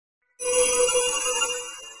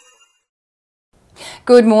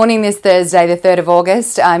Good morning this Thursday, the 3rd of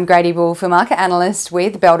August. I'm Grady Bull for Market Analyst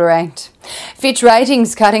with Bell Direct. Fitch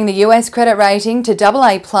Ratings cutting the US credit rating to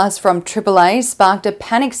AA plus from AAA sparked a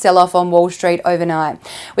panic sell-off on Wall Street overnight,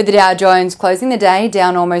 with the Dow Jones closing the day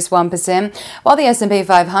down almost 1%, while the S&P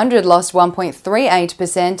 500 lost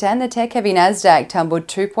 1.38% and the tech-heavy Nasdaq tumbled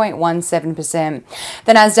 2.17%.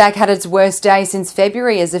 The Nasdaq had its worst day since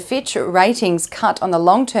February as the Fitch Ratings cut on the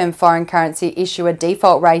long-term foreign currency issuer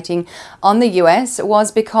default rating on the US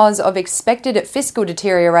was because of expected fiscal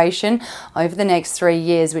deterioration over the next 3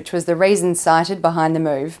 years, which was the reason cited behind the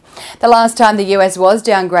move. The last time the US was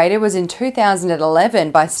downgraded was in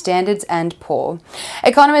 2011 by Standards and Poor.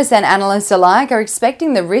 Economists and analysts alike are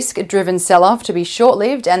expecting the risk-driven sell-off to be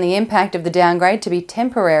short-lived and the impact of the downgrade to be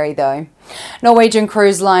temporary, though. Norwegian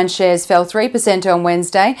Cruise Line shares fell 3% on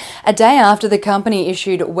Wednesday, a day after the company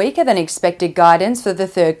issued weaker than expected guidance for the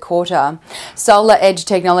third quarter. SolarEdge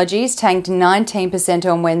Technologies tanked 19%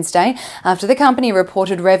 on Wednesday after the company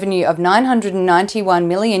reported revenue of $991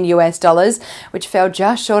 million, which fell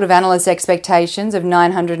just short of analysts' expectations of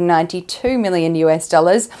 $992 million,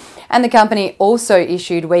 and the company also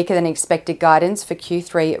issued weaker than expected guidance for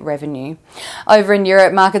Q3 revenue. Over in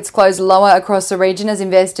Europe, markets closed lower across the region as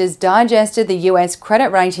investors digested the US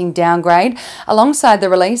credit rating downgrade alongside the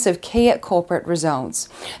release of key corporate results.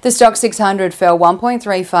 The Stock 600 fell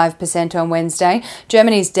 1.35% on Wednesday.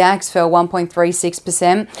 Germany's DAX fell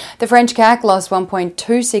 1.36%. The French CAC lost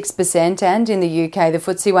 1.26%, and in the UK, the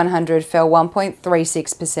FTSE 100 fell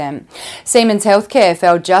 1.36%. Siemens Healthcare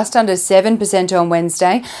fell just under 7% on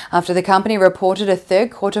Wednesday after the company reported a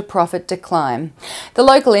third quarter profit decline. The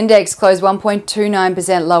local index closed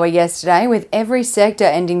 1.29% lower yesterday, with every sector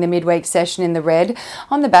ending the midweek session in the red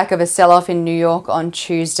on the back of a sell-off in New York on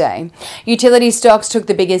Tuesday. Utility stocks took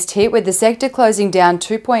the biggest hit, with the sector closing down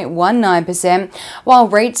 2.19%, while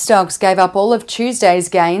REIT stocks gave up all of Tuesday's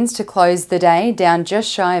gains to close the day down just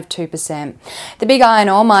shy of 2%. The big iron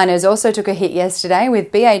ore miners also took a hit yesterday,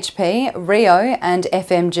 with BHP, Rio and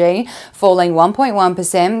FMG falling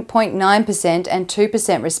 1.1%, 0.9% and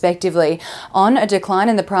 2% respectively, on a decline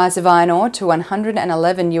in the price of iron ore to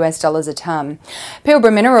 $111 a tonne.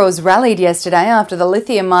 Pilbara Minerals rallied yesterday after the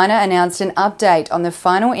lithium miner announced an update on the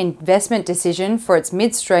final investment decision for its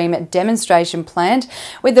midstream demonstration plant,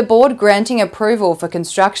 with the board granting approval for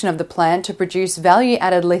construction of the plant to produce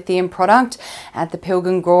value-added lithium product at the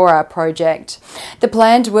Pilgangoora project. The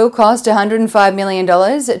plant will cost $105 million,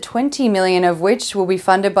 $20 million of which will be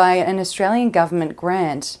funded by an Australian government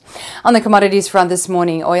grant. On the commodities front this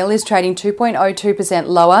morning, oil is trading 2.02%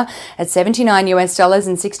 lower at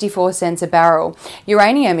 $79.64 a barrel.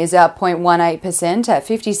 Uranium is up 0.18% at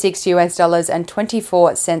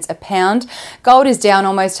 $56.24 a pound. Gold is down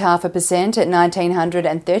almost 0.5% at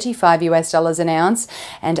 $1,935 an ounce,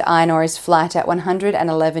 and iron ore is flat at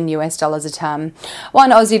 $111 a tonne.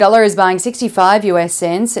 One Aussie dollar is buying 65 US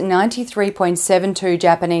cents, 93.72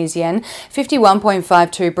 Japanese yen,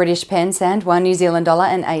 51.52 British pence, and 1 New Zealand dollar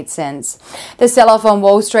and 8 cents. The sell-off on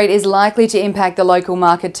Wall Street is likely to impact the local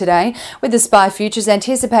market today, with the SPI futures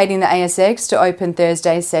anticipating the ASX to open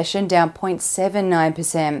Thursday's session down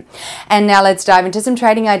 0.79%. And now let's dive into some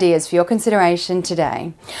trading ideas for your consideration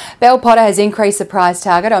today. Bell Potter has increased the price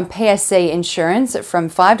target on PSC Insurance from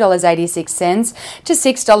 $5.86 to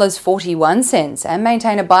 $6.41 and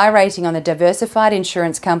maintain a buy rating on the diversified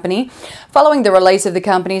insurance company following the release of the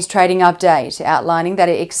company's trading update, outlining that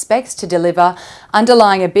it expects to deliver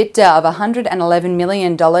underlying EBITDA of $111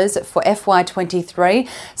 million for FY23,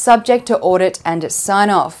 subject to audit and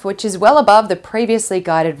sign-off, which is well above the previously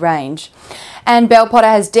guided range. And Bell Potter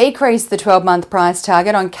has decreased the 12-month price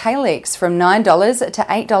target on Calix from $9 to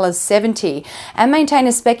 $8.70 and maintain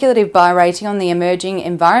a speculative buy rating on the emerging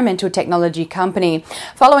environmental technology company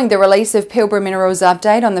following the release of Pilbara Minerals'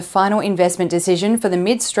 update on the final investment decision for the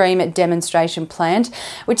midstream demonstration plant,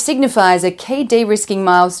 which signifies a key de-risking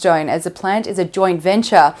milestone as the plant is a joint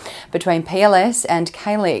venture between PLS and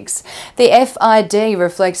Calix. The FID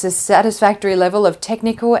reflects a satisfactory level of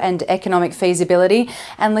technical and economic feasibility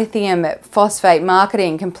and lithium phosphate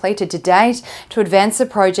marketing completed to date to advance the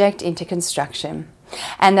project into construction.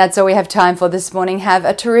 And that's all we have time for this morning. Have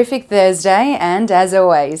a terrific Thursday, and as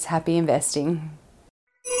always, happy investing.